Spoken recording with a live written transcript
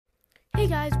Hey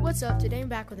guys, what's up? Today I'm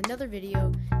back with another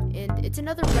video, and it's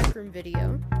another Rec Room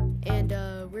video, and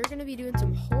we're gonna be doing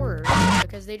some horror,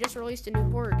 because they just released a new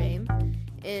horror game,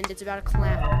 and it's about a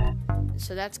clown,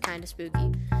 so that's kind of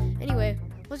spooky. Anyway,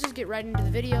 let's just get right into the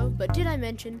video. But did I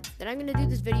mention that I'm gonna do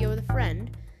this video with a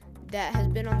friend that has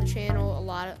been on the channel a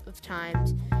lot of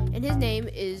times, and his name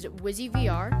is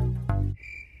WizzyVR.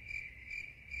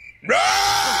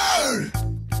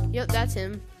 Yep, that's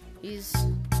him. He's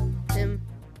him.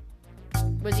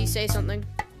 Wizzy, say something.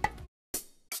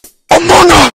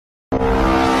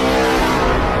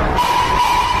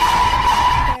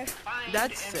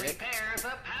 That's sick.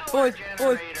 Boys.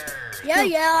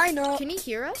 Yeah, I know. Can he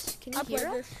hear us? Can he hear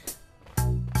us?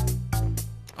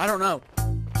 I don't know.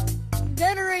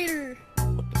 Generator.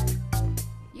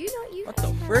 You know, you What guys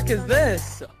the have frick is fun.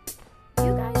 this?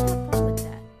 You guys have fun with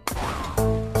that.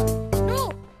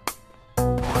 No.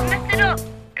 Messed it up.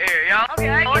 Hey, yeah. Okay,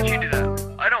 I'll let you do that.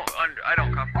 I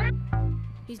don't comprehend.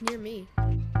 He's near me. I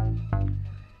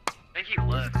think he Does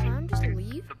the left. clown just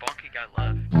leave? The bonky guy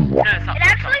left. No, it's not. It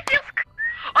actually feels.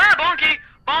 Ah, bonky!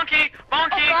 Bonky! Oh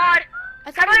Bonky! God.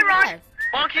 I thought Am I he wrong? left.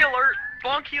 Bonky alert!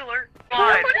 Bonky alert!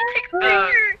 Somebody Slide! take a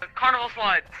picture. The carnival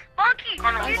slides. Bunky,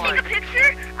 Carnival you slide. take a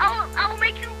picture. I'll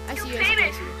make you I see you.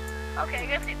 famous. Okay,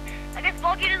 I guess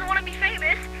Bunky doesn't want to be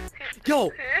famous.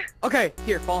 Yo. Okay,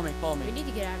 here, follow me. We need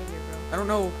to get out of here, bro. I don't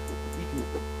know. You can.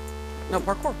 No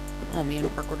parkour. Oh man,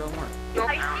 parkour don't work.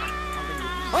 I see.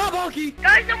 Oh, Bonky!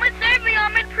 Guys, someone save me!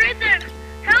 I'm in prison.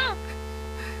 Help!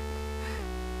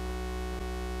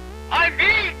 I'm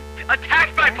being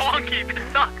attacked by bonky.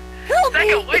 This sucks. Help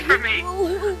Stay away from me.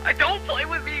 I don't play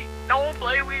with me. Don't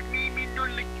play with me,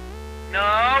 doodly.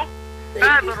 No.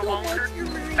 Bad little bunker.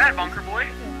 Bad bunker boy.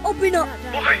 Open up. Not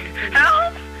die Boy, again, please.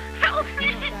 help! Help Don't me!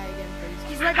 die again, please.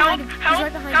 He's right Help! behind him. He's Help!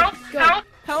 right behind Help! him. Go. Help!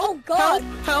 Oh God.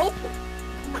 Help!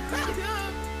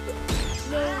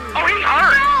 No. Oh, he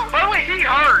hurt! By the way, he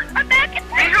hurt! I'm back in He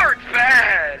prison. hurts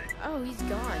bad! Oh, he's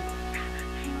gone.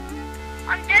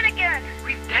 I'm dead again.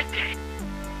 He's dead.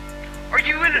 Are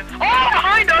you in? Oh,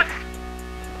 behind us!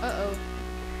 Uh-oh.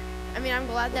 I mean, I'm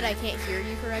glad that I can't hear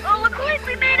you correctly. Oh, look what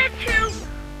we made it to.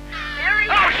 Very.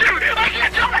 Oh shoot! I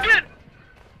can't jump again!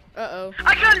 Uh-oh.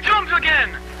 I can't jump again!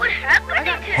 What happened I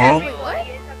got... to him? Wait,